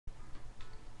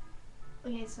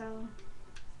Okay, so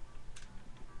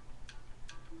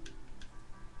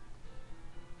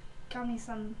got me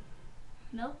some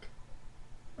milk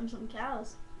from some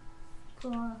cows.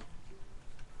 Cool.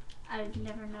 I would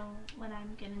never know when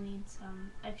I'm gonna need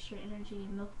some extra energy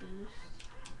milk boost.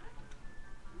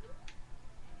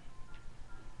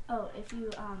 Oh, if you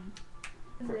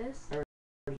this.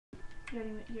 You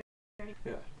already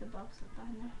yeah. The box up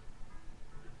behind there.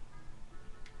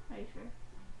 Are you sure?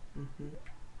 Mhm.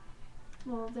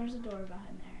 Well, there's a door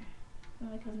behind there. And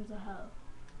my cousin's a hoe.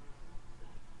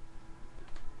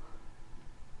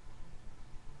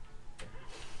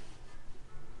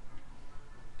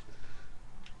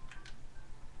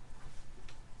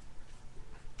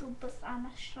 Du bist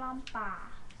eine Schlampe.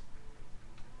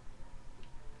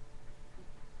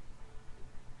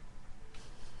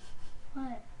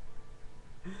 What?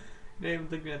 Now I'm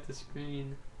looking at the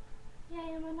screen. Yeah,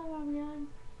 I know I'm good.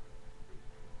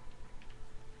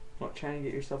 What, trying to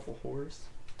get yourself a horse?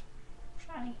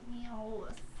 Trying to get me a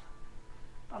horse.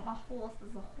 But my horse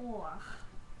is a whore.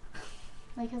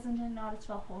 My cousin didn't know how to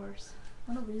spell horse.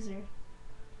 What a loser.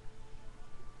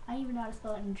 I don't even know how to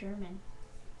spell it in German.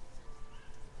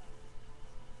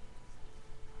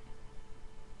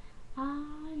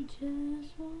 I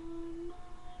just want my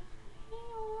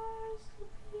free horse to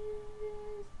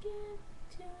please give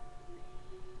to me.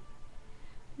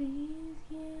 Please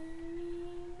give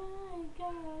me my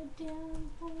goddamn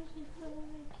horse before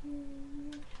I kill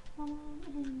your mom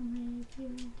and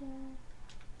rape your dad.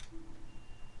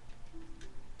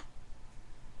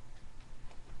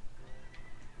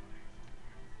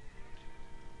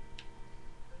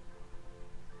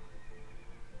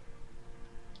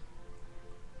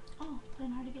 Oh,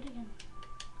 playing hard to get again.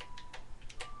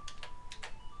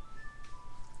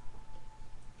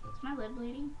 Is my lid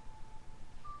bleeding?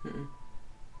 Mm-mm.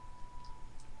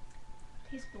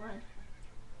 Tastes blood.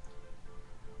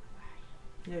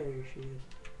 There she is.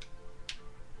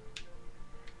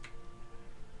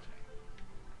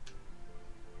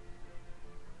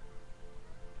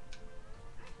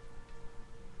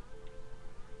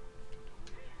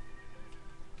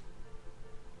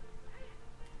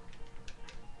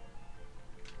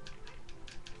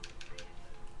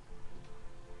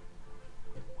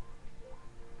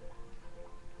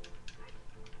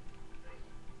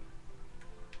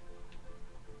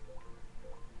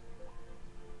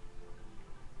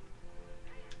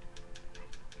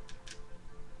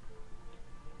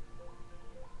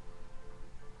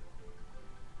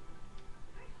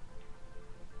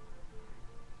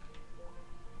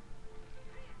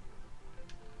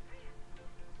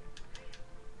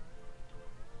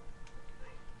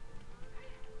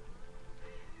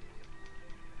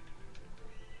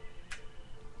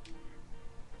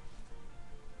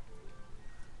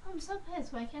 I'm so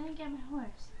pissed. Why can't I get my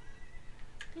horse?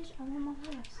 Bitch, I want my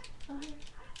horse. Go ahead.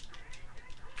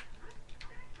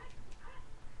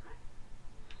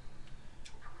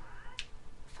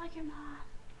 Fuck your mom.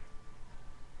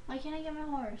 Why can't I get my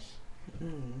horse?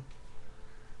 Mm.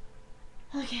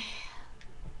 Okay.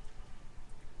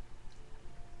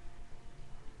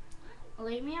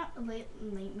 Lately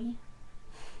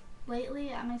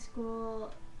at my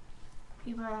school,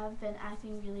 people have been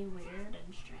acting really weird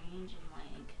and strange and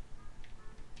like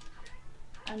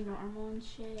abnormal and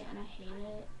shit, and I hate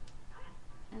it.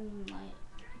 And like,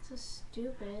 it's so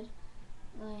stupid.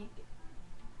 Like,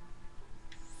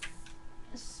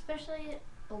 especially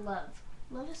love.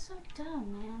 Love is so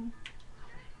dumb, man.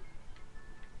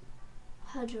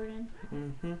 Huh, Jordan?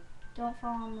 Mm-hmm. Don't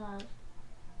fall in love.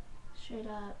 Straight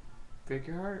up. Break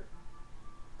your heart.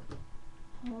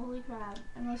 Holy crap.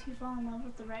 Unless you fall in love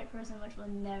with the right person, which will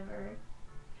never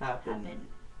Happen. happen.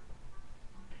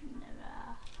 Never.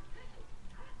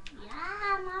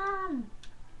 Yeah, Mom!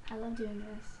 I love doing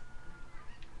this.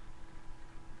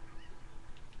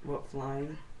 What,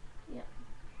 flying? Yep.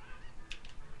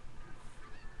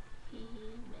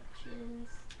 Bitches.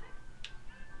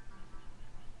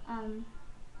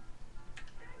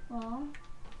 Well,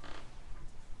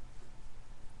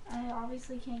 I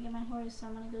obviously can't get my horse, so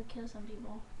I'm gonna go kill some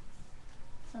people.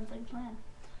 Sounds like a plan.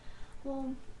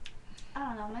 Well, I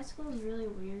don't know, my school is really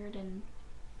weird and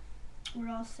we're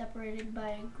all separated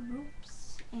by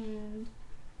groups, and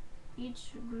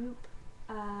each group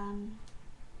have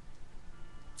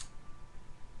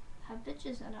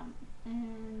bitches in them,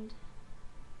 and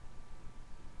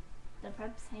the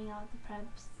preps hang out with the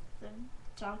preps, the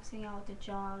jocks hang out with the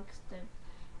jocks, the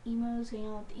emos hang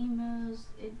out with the emos.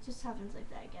 It just happens like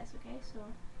that, I guess. Okay, so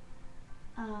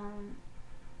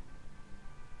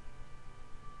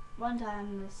one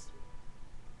time this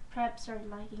prep started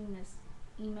liking this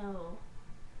emo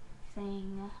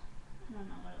thing. I don't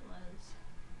know what it was.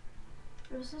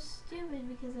 It was so stupid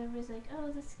because everybody's like,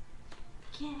 oh, this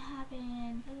can't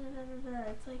happen. Blah, blah, blah,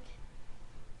 blah. It's like,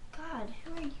 God,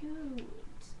 who are you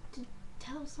to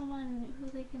tell someone who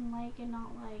they can like and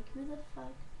not like? Who the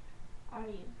fuck are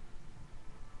you?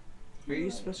 Are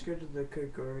you supposed to go to the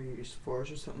Kagori's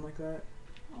forest or something like that?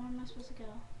 Where am I supposed to go?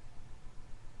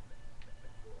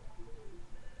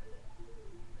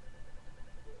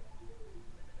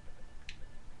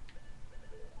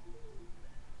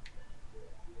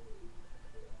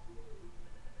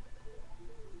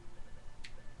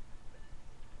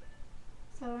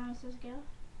 Is that where I'm supposed to go?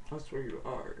 That's where you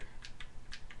are.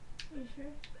 Are you sure?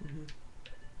 Mhm.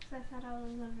 Because I thought I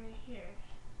was over here.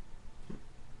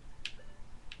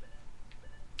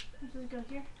 I'm supposed to go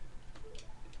here?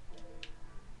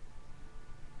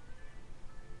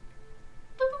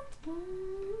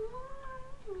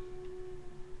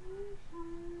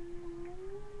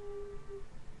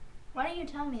 Why didn't you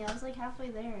tell me? I was like halfway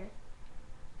there.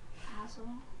 Asshole.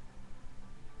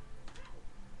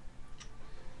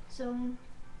 So,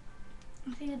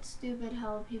 I think it's stupid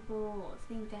how people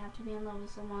think they have to be in love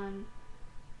with someone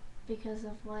because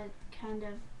of what kind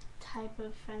of type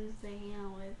of friends they hang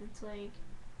out with. It's like,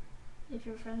 if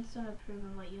your friends don't approve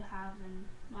of what you have, then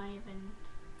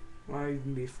why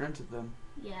even be friends with them?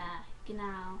 yeah,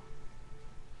 genau.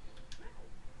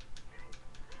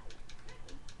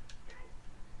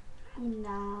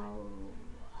 Genau.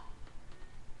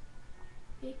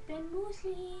 Ich bin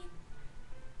Muslim.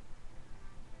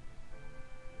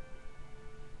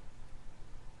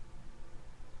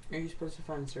 Are you supposed to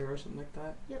find Sarah or something like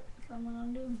that? Yep, that's what I'm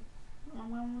gonna do.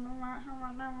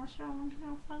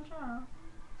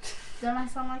 Don't I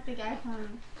sound like the guy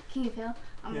from King of Hill?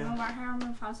 I'm Yeah. gonna wear hair, I'm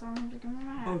gonna find someone to give me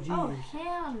my hair. Oh, Oh, jeez.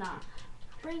 hell nah.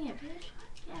 Bring it, bitch.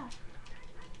 Yeah.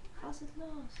 Cross it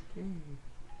lost. Okay.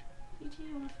 You two,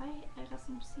 you wanna fight? I got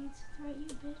some seeds to throw at you,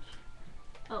 bitch.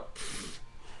 Oh.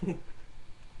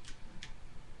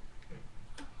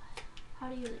 How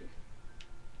do you leave?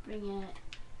 Bring it.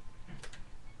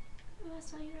 Oh, I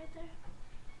saw you right there.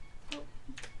 Oh.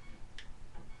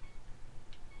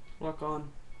 Lock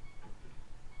on.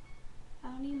 I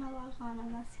don't need my lock on.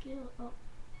 I'm not skilled. Oh.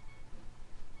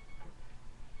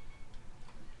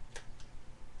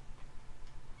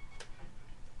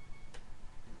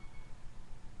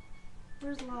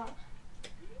 Where's lock?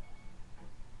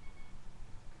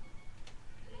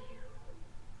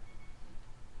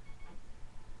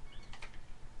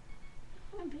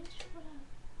 Come on, bitch. What up?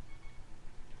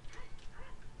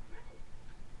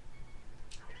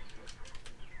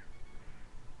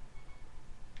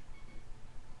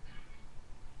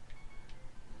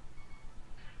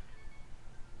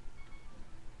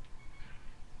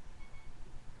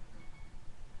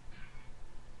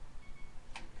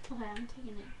 Okay, I'm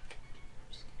taking it.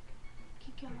 Just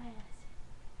kick your ass.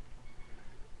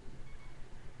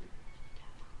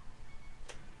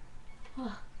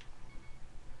 Oh.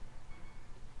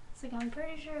 It's like, I'm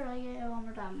pretty sure if I get it one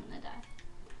more time, I'm gonna die.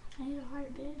 I need a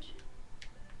heart, bitch.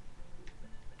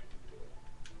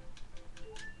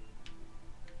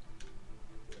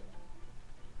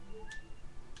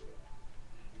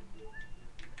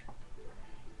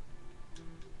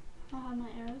 I don't have my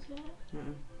arrows yet.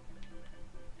 Mm-mm.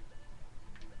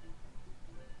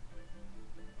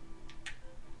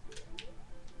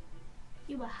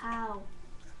 You a how?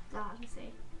 That's all I can say.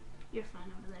 You're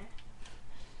fine over there.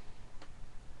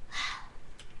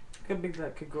 Look how big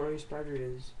that Kagori spider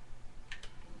is.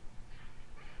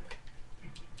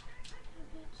 Oh,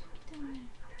 bitch, get down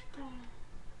there. Die.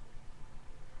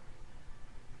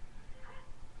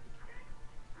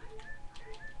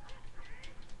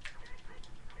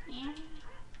 Yeah.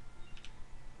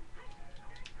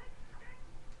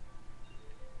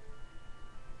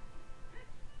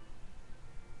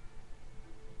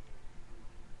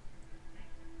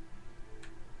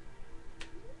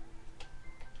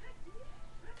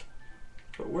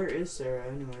 But where is Sarah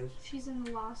anyways? She's in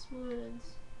the Lost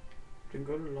Woods. Then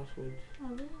go to Lost Woods.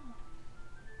 I will.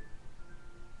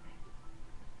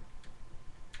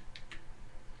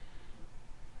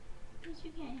 Bitch,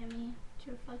 you can't hit me. It's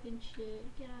your fucking shit.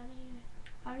 Get out of here.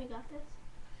 I already got this.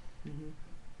 Mm-hmm.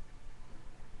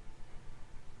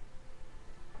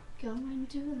 Going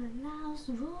to the Lost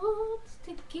Woods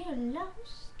to get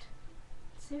lost.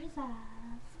 Fweazif.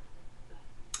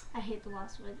 I hate the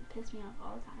Lost Woods. It pisses me off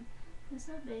all the time. This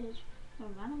little bitch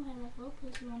gonna run away like a little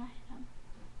pussy when I hit him.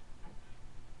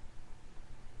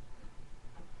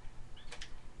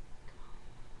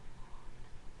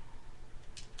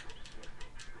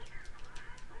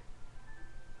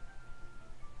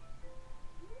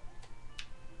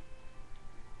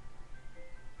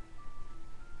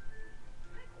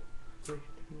 Wait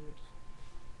 2 minutes.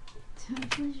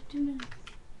 Finish 2 minutes.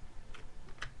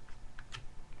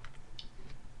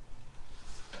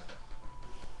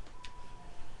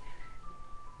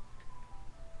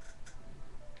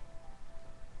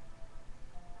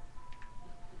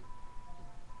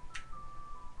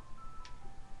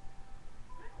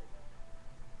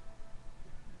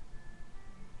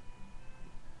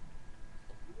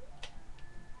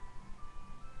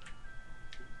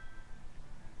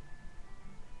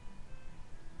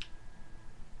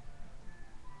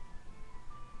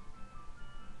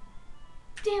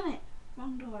 Damn it!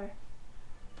 Wrong door.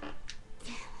 Damn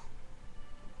it.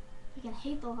 I can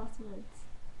hate the lost woods.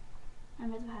 I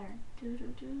remember the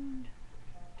pattern.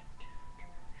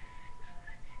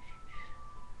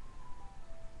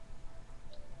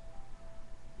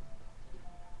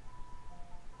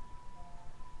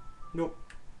 Nope.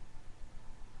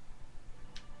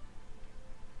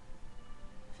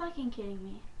 Fucking kidding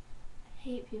me. I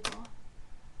hate people.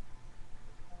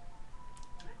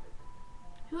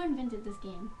 Who invented this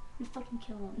game? We fucking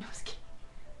kill them. No, I was kidding.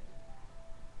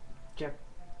 Yep.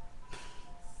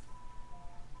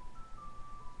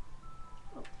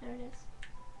 Oh, there it is.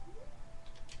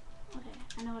 Okay,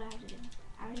 I know what I have to do.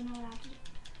 I already know what I have to do.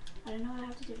 I already know what I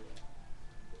have to do.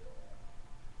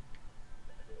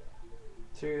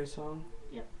 Serious song?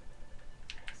 Yep.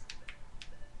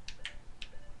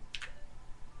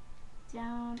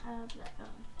 Down, up, let go.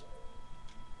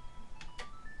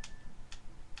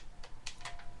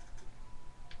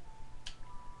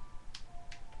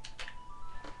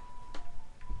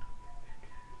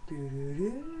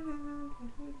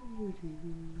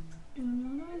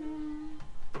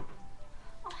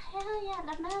 Oh hell yeah,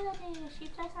 the melody. She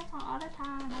plays that song all the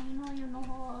time. And you know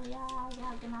her.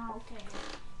 Yeah, genau, okay.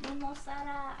 You know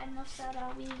Sarah, I know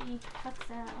Sarah. We fuck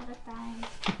Sarah all the time.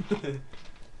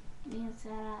 Me and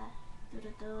Sarah do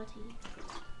the dirty.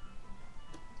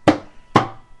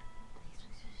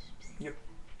 Yep.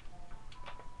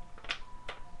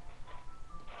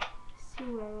 See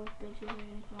werewolf bitches are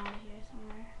gonna come out of here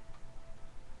somewhere.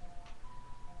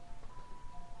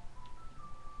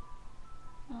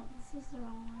 No, this is the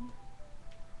wrong one.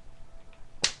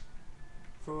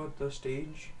 For what, the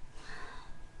stage?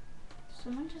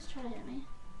 Someone just tried to hit me.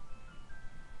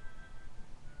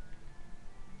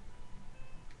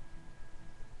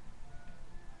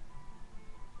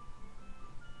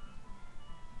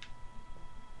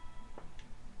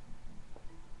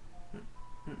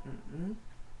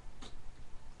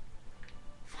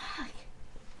 Fuck.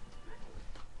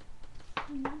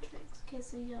 Matrix. Okay,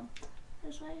 so you go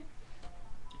this way.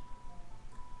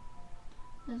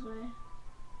 This way.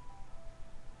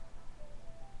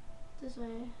 This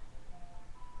way.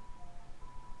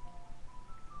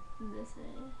 This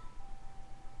way.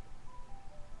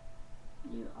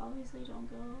 You obviously don't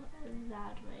go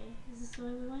that way. Is this the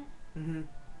way we went? Mm-hmm.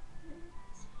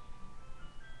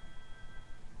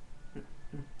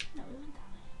 No, we went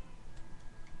that way.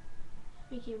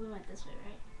 Vicky, we went this way,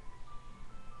 right?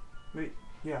 Wait,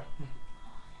 yeah. Oh,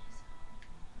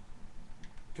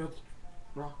 okay, Good.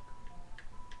 Rock.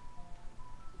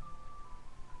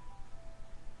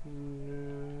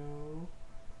 No.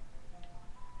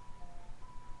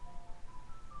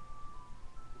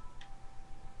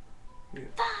 Yeah.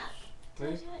 Fuck! Did I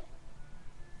Wait. do it?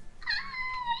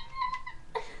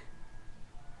 I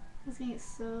was gonna get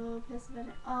so pissed about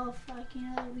it. Oh fuck, you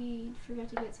know that we forgot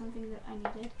to get something that I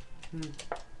needed?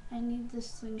 I need this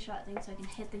slingshot thing so I can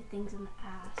hit the things in the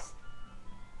ass.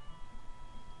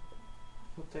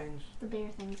 What things? The bear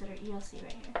things that are, you'll see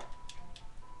right here.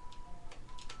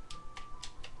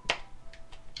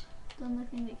 The only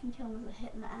thing that can kill them is a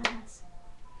hit in the ass.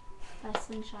 By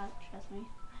slingshot, trust me. I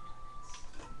know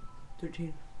this.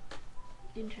 13.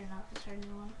 Didn't turn off, let's start a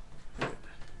new one.